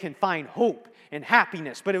when they can find hope and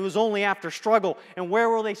happiness. But it was only after struggle. And where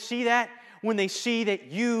will they see that? When they see that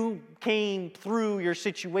you came through your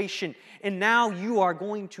situation and now you are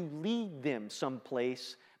going to lead them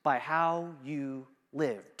someplace by how you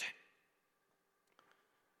lived.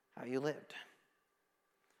 How you lived.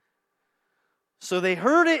 So they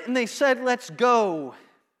heard it and they said, let's go.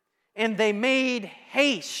 And they made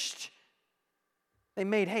haste. They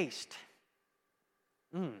made haste.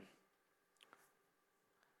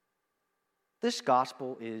 This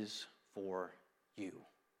gospel is for you.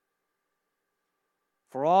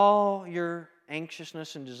 For all your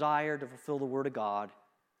anxiousness and desire to fulfill the Word of God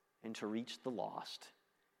and to reach the lost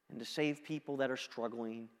and to save people that are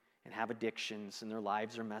struggling and have addictions and their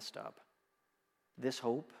lives are messed up, this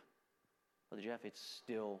hope, Brother Jeff, it's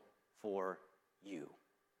still for you.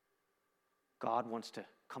 God wants to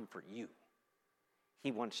comfort you.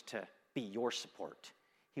 He wants to be your support.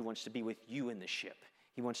 He wants to be with you in the ship.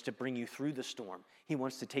 He wants to bring you through the storm. He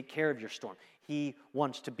wants to take care of your storm. He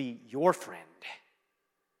wants to be your friend.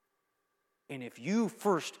 And if you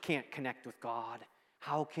first can't connect with God,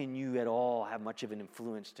 how can you at all have much of an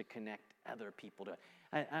influence to connect other people to?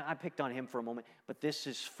 I picked on him for a moment, but this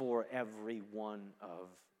is for every one of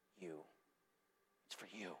you. It's for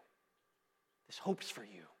you. This hope's for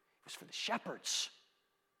you. It was for the shepherds.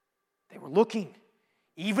 They were looking.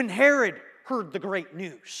 Even Herod heard the great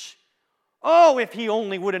news. Oh, if he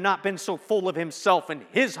only would have not been so full of himself and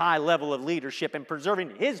his high level of leadership and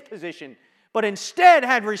preserving his position, but instead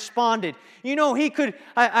had responded. You know, he could.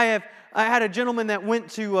 I had a gentleman that went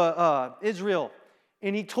to Israel,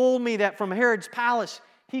 and he told me that from Herod's palace,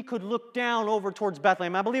 he could look down over towards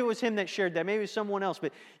Bethlehem. I believe it was him that shared that. Maybe it was someone else,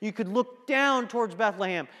 but you could look down towards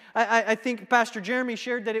Bethlehem. I think Pastor Jeremy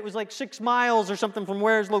shared that it was like 6 miles or something from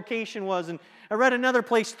where his location was, and I read another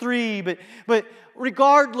place 3, but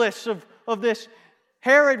regardless of this,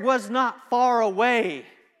 Herod was not far away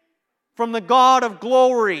from the God of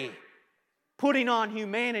glory putting on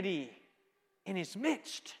humanity in his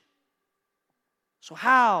midst. So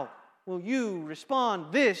how will you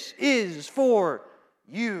respond? This is for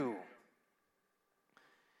you.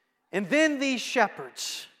 And then these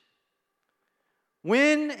shepherds,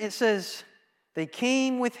 when it says they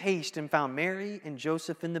came with haste and found Mary and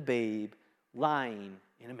Joseph and the babe lying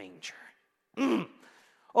in a manger.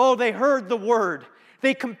 Oh, they heard the word.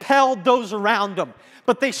 They compelled those around them.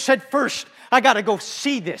 But they said, first, I got to go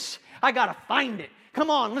see this. I got to find it. Come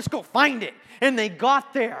on, let's go find it. And they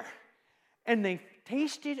got there, and they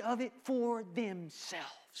tasted of it for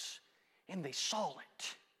themselves, and they saw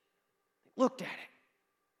it. They looked at it.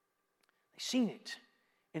 They seen it,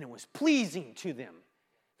 and it was pleasing to them.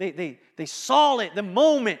 They saw it the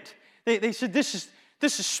moment. They said, this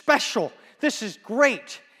is special. This is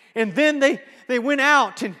great. And then they went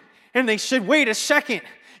out and they said, wait a second.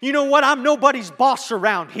 You know what? I'm nobody's boss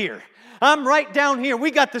around here. I'm right down here. We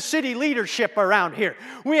got the city leadership around here.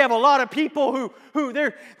 We have a lot of people who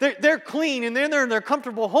they're clean and they're in their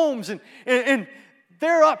comfortable homes and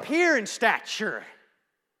they're up here in stature.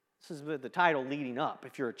 This is the title leading up.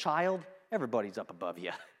 If you're a child, everybody's up above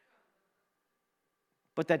you.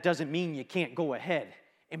 But that doesn't mean you can't go ahead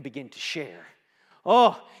and begin to share.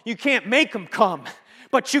 Oh, you can't make them come,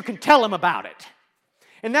 but you can tell them about it.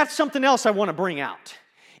 And that's something else I want to bring out.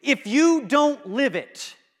 If you don't live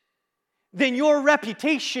it, then your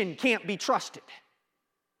reputation can't be trusted.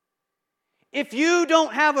 If you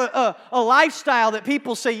don't have a lifestyle that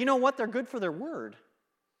people say, you know what, they're good for their word.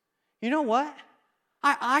 You know what?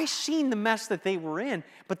 I seen the mess that they were in,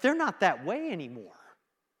 but they're not that way anymore.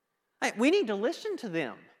 We need to listen to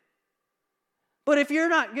them. But if you're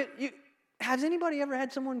not, has anybody ever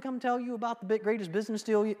had someone come tell you about the greatest business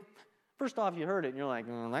deal? First off, you heard it and you're like,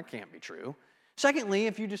 oh, that can't be true. Secondly,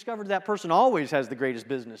 if you discovered that person always has the greatest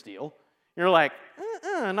business deal, you're like,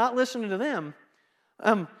 not listening to them.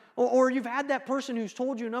 Or you've had that person who's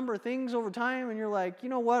told you a number of things over time and you're like, you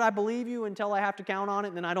know what, I believe you until I have to count on it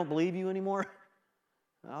and then I don't believe you anymore.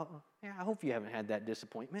 Well, yeah, I hope you haven't had that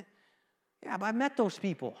disappointment. Yeah, but I've met those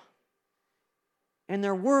people. And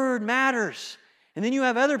their word matters. And then you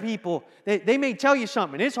have other people, they may tell you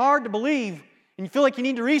something. It's hard to believe, and you feel like you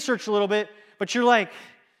need to research a little bit, but you're like,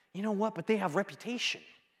 you know what, but they have reputation.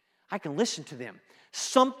 I can listen to them.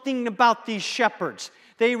 Something about these shepherds.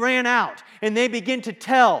 They ran out, and they begin to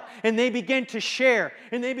tell, and they begin to share,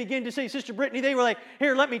 and they begin to say, Sister Brittany, they were like,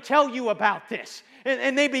 here, let me tell you about this.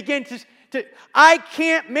 And they begin to I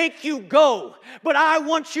can't make you go, but I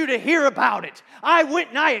want you to hear about it. I went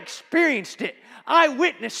and I experienced it. I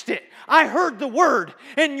witnessed it. I heard the word.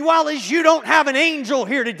 And while as you don't have an angel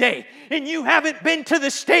here today, and you haven't been to the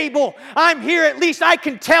stable, I'm here, at least I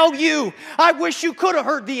can tell you. I wish you could have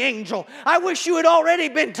heard the angel. I wish you had already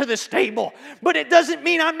been to the stable. But it doesn't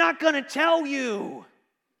mean I'm not going to tell you.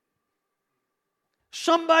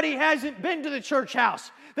 Somebody hasn't been to the church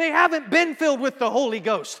house. They haven't been filled with the Holy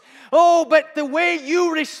Ghost. Oh, but the way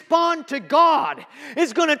you respond to God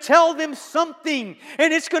is going to tell them something,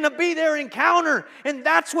 and it's going to be their encounter, and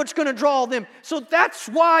that's what's going to draw them. So that's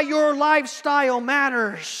why your lifestyle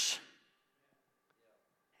matters.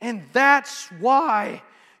 And that's why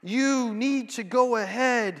you need to go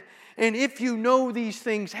ahead, and if you know these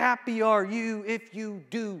things, happy are you if you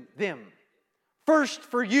do them. First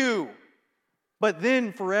for you, but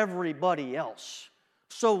then for everybody else.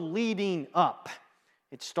 So leading up,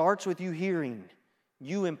 it starts with you hearing,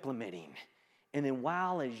 you implementing. And then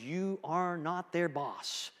while as you are not their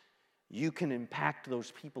boss, you can impact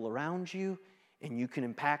those people around you and you can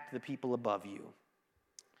impact the people above you.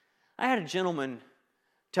 I had a gentleman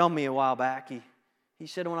tell me a while back, he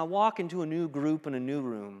said, when I walk into a new group in a new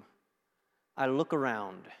room, I look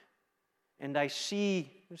around and I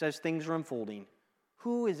see, as things are unfolding,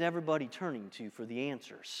 who is everybody turning to for the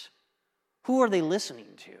answers? Who are they listening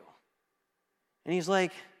to? And he's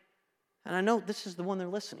like, and I know this is the one they're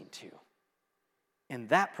listening to. And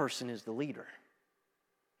that person is the leader.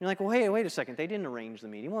 You're like, well, hey, wait a second. They didn't arrange the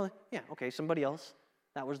meeting. Well, yeah, okay, somebody else.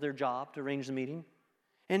 That was their job to arrange the meeting.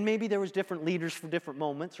 And maybe there was different leaders for different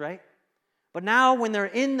moments, right? But now when they're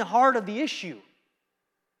in the heart of the issue,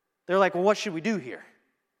 they're like, well, what should we do here?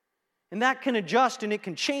 And that can adjust and it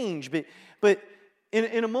can change, but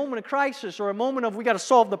in a moment of crisis or a moment of we got to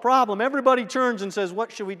solve the problem, everybody turns and says, what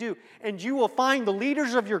should we do? And you will find the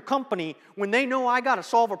leaders of your company, when they know I got to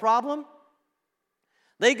solve a problem,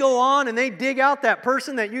 they go on and they dig out that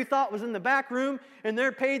person that you thought was in the back room and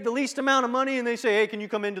they're paid the least amount of money and they say, hey, can you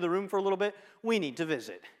come into the room for a little bit? We need to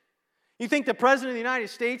visit. You think the President of the United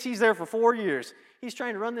States, he's there for 4 years. He's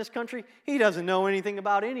trying to run this country. He doesn't know anything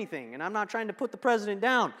about anything. And I'm not trying to put the president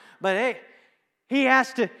down, but hey, he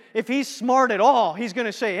has to, if he's smart at all, he's going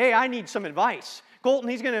to say, hey, I need some advice. Colton,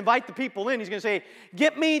 he's going to invite the people in. He's going to say,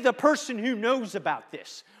 get me the person who knows about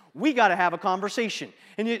this. We got to have a conversation.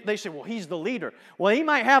 And they say, well, he's the leader. Well, he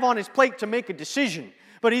might have on his plate to make a decision,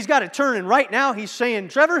 but he's got to turn. And right now he's saying,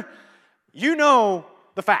 Trevor, you know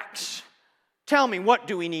the facts. Tell me, what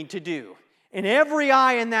do we need to do? And every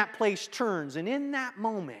eye in that place turns. And in that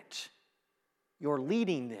moment, you're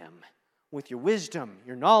leading them with your wisdom,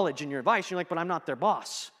 your knowledge, and your advice. You're like, but I'm not their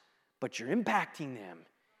boss. but you're impacting them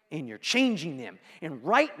and you're changing them. And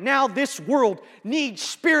right now, this world needs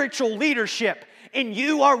spiritual leadership, and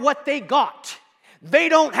you are what they got. They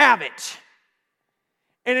don't have it.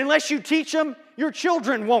 And unless you teach them, your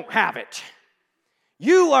children won't have it.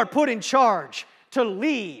 You are put in charge to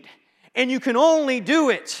lead, and you can only do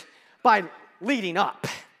it by leading up.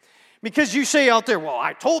 Because you say out there, well,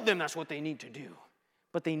 I told them that's what they need to do.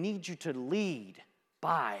 But they need you to lead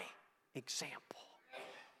by example.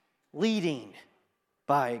 Leading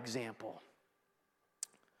by example.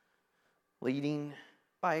 Leading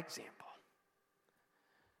by example.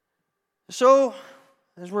 So,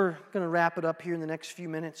 as we're going to wrap it up here in the next few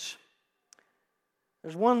minutes,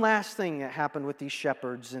 there's one last thing that happened with these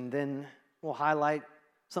shepherds, and then we'll highlight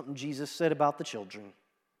something Jesus said about the children.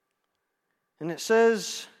 And it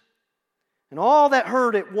says, and all that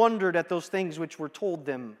heard it wondered at those things which were told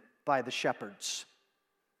them by the shepherds.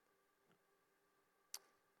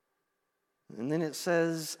 And then it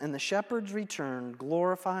says, and the shepherds returned,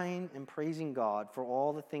 glorifying and praising God for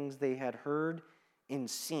all the things they had heard and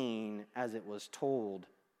seen as it was told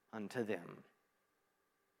unto them.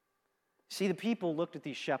 See, the people looked at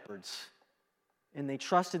these shepherds, and they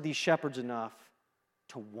trusted these shepherds enough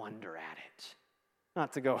to wonder at it.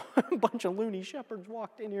 Not to go, a bunch of loony shepherds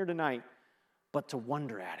walked in here tonight, but to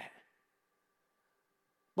wonder at it.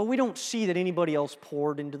 But we don't see that anybody else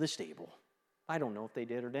poured into the stable. I don't know if they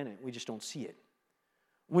did or didn't. We just don't see it.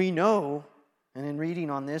 We know, and in reading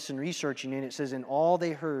on this and researching it, it says, in all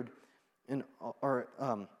they heard, it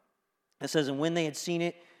says, and when they had seen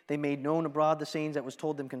it, they made known abroad the sayings that was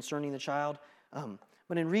told them concerning the child.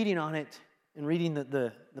 But in reading on it, and reading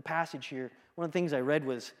the passage here, one of the things I read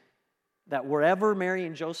was that wherever Mary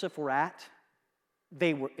and Joseph were at,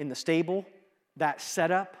 they were in the stable, that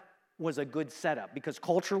setup was a good setup. Because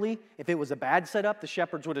culturally, if it was a bad setup, the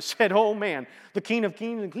shepherds would have said, oh man, the King of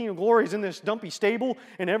Kings and King of Glory is in this dumpy stable,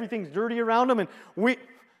 and everything's dirty around him, and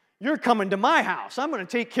you're coming to my house. I'm going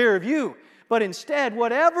to take care of you. But instead,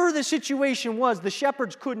 whatever the situation was, the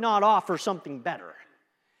shepherds could not offer something better.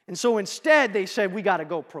 And so instead, they said, we got to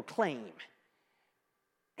go proclaim.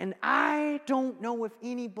 And I don't know if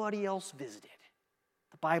anybody else visited.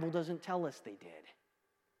 The Bible doesn't tell us they did.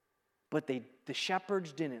 But the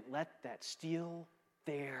shepherds didn't let that steal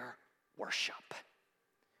their worship.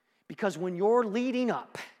 Because when you're leading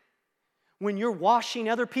up, when you're washing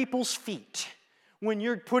other people's feet, when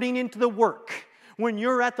you're putting into the work, when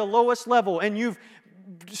you're at the lowest level and you've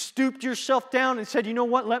stooped yourself down and said, you know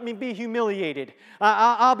what, let me be humiliated.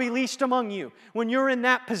 I'll be least among you. When you're in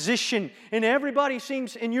that position and everybody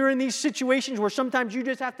seems, and you're in these situations where sometimes you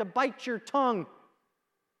just have to bite your tongue,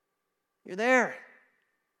 you're there.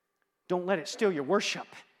 Don't let it steal your worship.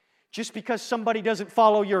 Just because somebody doesn't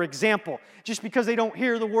follow your example, just because they don't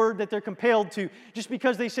hear the word that they're compelled to, just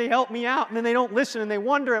because they say, help me out, and then they don't listen and they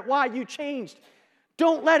wonder at why you changed.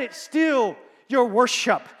 Don't let it steal your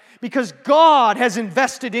worship, because God has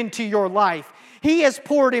invested into your life. He has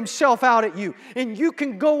poured Himself out at you, and you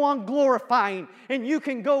can go on glorifying, and you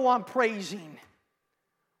can go on praising.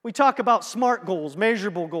 We talk about SMART goals,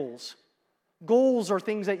 measurable goals. Goals are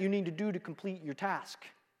things that you need to do to complete your task.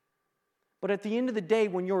 But at the end of the day,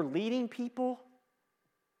 when you're leading people,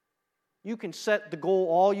 you can set the goal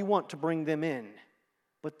all you want to bring them in,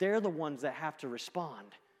 but they're the ones that have to respond.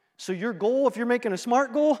 So your goal, if you're making a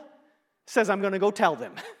SMART goal, says, I'm going to go tell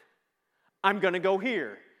them. I'm going to go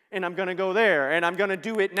here, and I'm going to go there, and I'm going to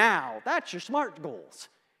do it now. That's your SMART goals.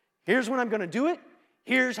 Here's when I'm going to do it.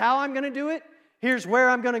 Here's how I'm going to do it. Here's where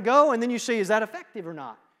I'm going to go. And then you say, is that effective or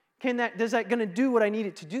not? Is that going to do what I need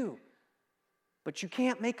it to do? But you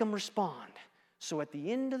can't make them respond. So at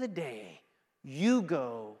the end of the day, you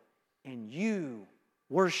go and you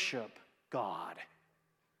worship God.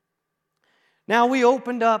 Now we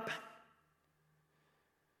opened up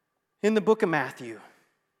in the book of Matthew.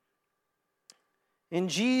 And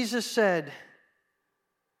Jesus said,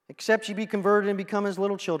 except ye be converted and become as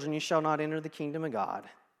little children, ye shall not enter the kingdom of God.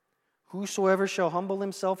 Whosoever shall humble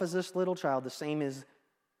himself as this little child, the same is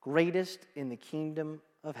greatest in the kingdom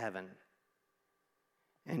of heaven.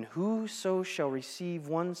 And whoso shall receive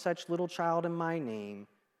one such little child in my name,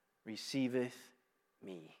 receiveth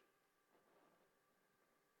me.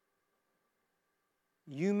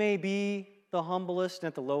 You may be the humblest and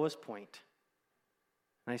at the lowest point.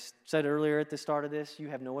 And I said earlier at the start of this, you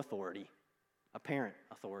have no authority, apparent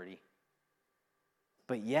authority.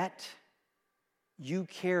 But yet, you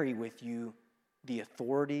carry with you the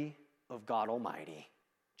authority of God Almighty,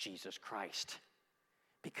 Jesus Christ.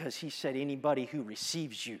 Because He said, anybody who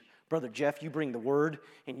receives you, Brother Jeff, you bring the word,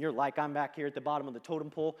 and you're like, I'm back here at the bottom of the totem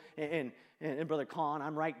pole, and Brother Con,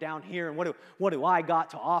 I'm right down here, and what do I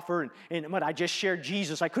got to offer? But I just shared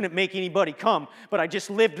Jesus. I couldn't make anybody come, but I just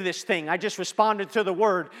lived this thing. I just responded to the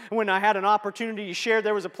word. And when I had an opportunity to share,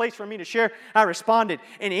 there was a place for me to share, I responded.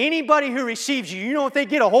 And anybody who receives you, you know what they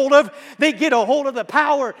get a hold of? They get a hold of the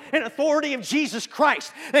power and authority of Jesus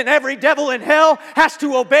Christ. And every devil in hell has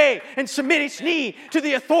to obey and submit its knee to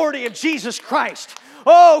the authority of Jesus Christ.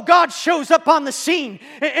 Oh, God shows up on the scene,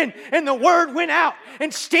 and the word went out,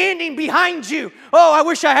 and standing behind you. Oh, I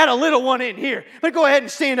wish I had a little one in here. But go ahead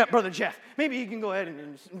and stand up, Brother Jeff. Maybe you can go ahead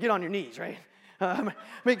and get on your knees, right?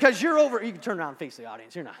 Because you're over, you can turn around and face the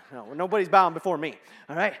audience. You're not, no, nobody's bowing before me,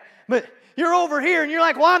 all right? But you're over here, and you're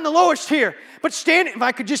like, well, I'm the lowest here. But standing, if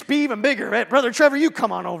I could just be even bigger, right? Brother Trevor, you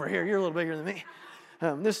come on over here. You're a little bigger than me.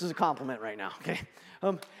 This is a compliment right now, okay?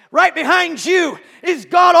 Right behind you is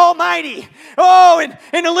God Almighty. Oh,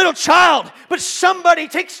 and a little child. But somebody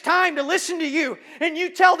takes time to listen to you, and you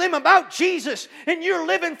tell them about Jesus, and you're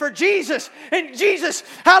living for Jesus. And Jesus,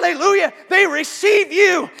 hallelujah, they receive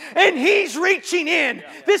you, and He's reaching in.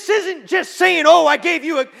 This isn't just saying, oh, I gave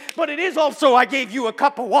you but it is also, I gave you a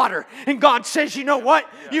cup of water. And God says, you know what?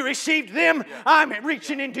 You received them. I'm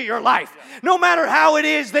reaching into your life. No matter how it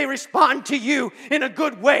is, they respond to you in a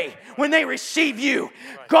good way. When they receive you,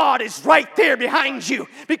 God is right there behind you,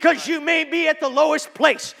 because you may be at the lowest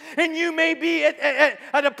place, and you may be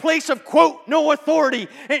at a place of, quote, no authority.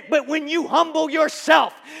 But when you humble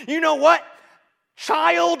yourself, you know what?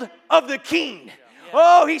 Child of the King.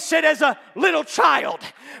 Oh, He said, as a little child.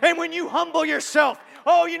 And when you humble yourself,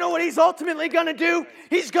 oh, you know what He's ultimately going to do?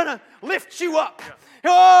 He's going to lift you up.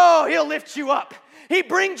 Oh, He'll lift you up. He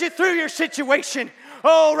brings you through your situation.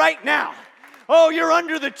 Oh, right now. Oh, you're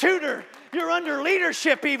under the tutor. You're under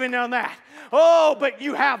leadership even on that. Oh, but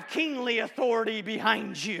you have kingly authority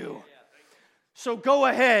behind you. So go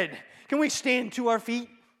ahead. Can we stand to our feet?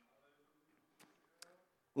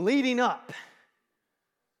 Leading up.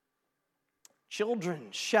 Children,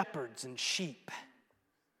 shepherds, and sheep.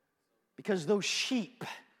 Because those sheep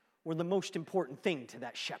were the most important thing to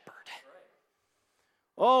that shepherd.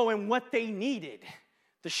 Oh, and what they needed,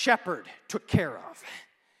 the shepherd took care of.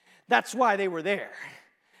 That's why they were there.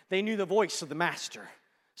 They knew the voice of the master.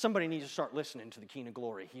 Somebody needs to start listening to the King of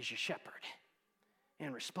Glory. He's your shepherd.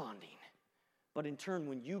 And responding. But in turn,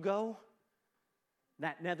 when you go,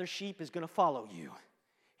 that nether sheep is going to follow you.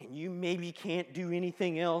 And you maybe can't do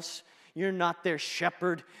anything else. You're not their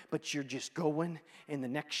shepherd, but you're just going, and the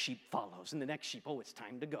next sheep follows. And the next sheep, oh, it's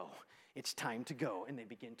time to go. It's time to go. And they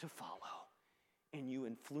begin to follow. And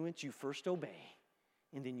you first obey,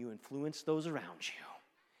 and then you influence those around you.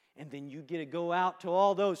 And then you get to go out to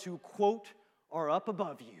all those who, quote, are up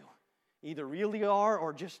above you. Either really are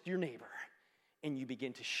or just your neighbor. And you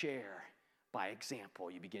begin to share by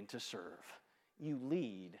example. You begin to serve. You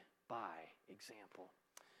lead by example.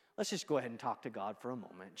 Let's just go ahead and talk to God for a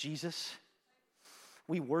moment. Jesus,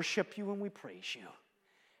 we worship you and we praise you.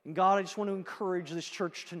 And God, I just want to encourage this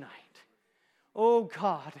church tonight. Oh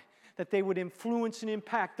God, that they would influence and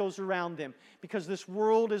impact those around them, because this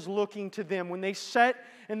world is looking to them. When they sit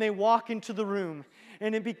and they walk into the room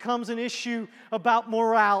and it becomes an issue about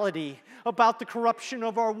morality, about the corruption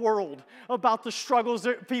of our world, about the struggles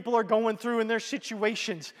that people are going through in their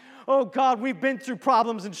situations. Oh God, we've been through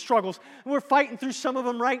problems and struggles. We're fighting through some of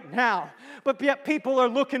them right now. But yet people are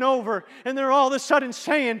looking over and they're all of a sudden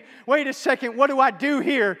saying, wait a second, what do I do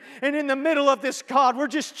here? And in the middle of this, God, we're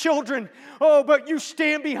just children. Oh, but you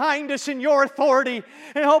stand behind us in your authority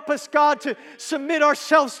and help us, God, to submit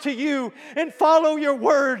ourselves to you and follow your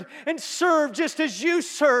word and serve just as you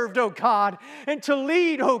served, oh God, and to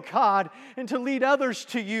lead, oh God, and to lead others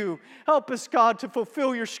to you. Help us, God, to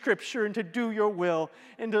fulfill your scripture and to do your will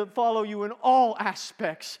and to follow you in all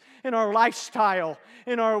aspects, in our lifestyle,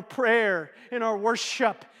 in our prayer, in our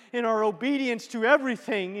worship, in our obedience to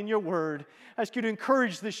everything in your word. I ask you to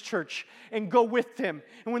encourage this church and go with them.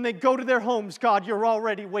 And when they go to their homes, God, you're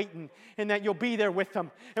already waiting, and that you'll be there with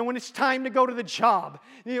them. And when it's time to go to the job,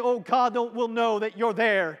 oh God, we'll know that you're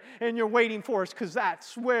there and you're waiting for us, because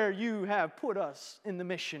that's where you have put us in the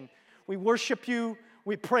mission. We worship you,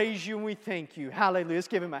 we praise you, and we thank you. Hallelujah. Let's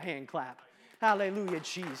give him a hand clap. Hallelujah,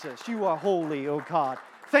 Jesus. You are holy, oh God.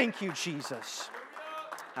 Thank you, Jesus.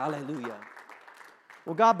 Hallelujah.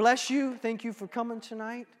 Well, God bless you. Thank you for coming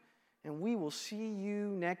tonight. And we will see you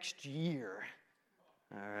next year.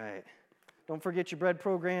 All right. Don't forget your bread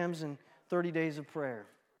programs and 30 days of prayer.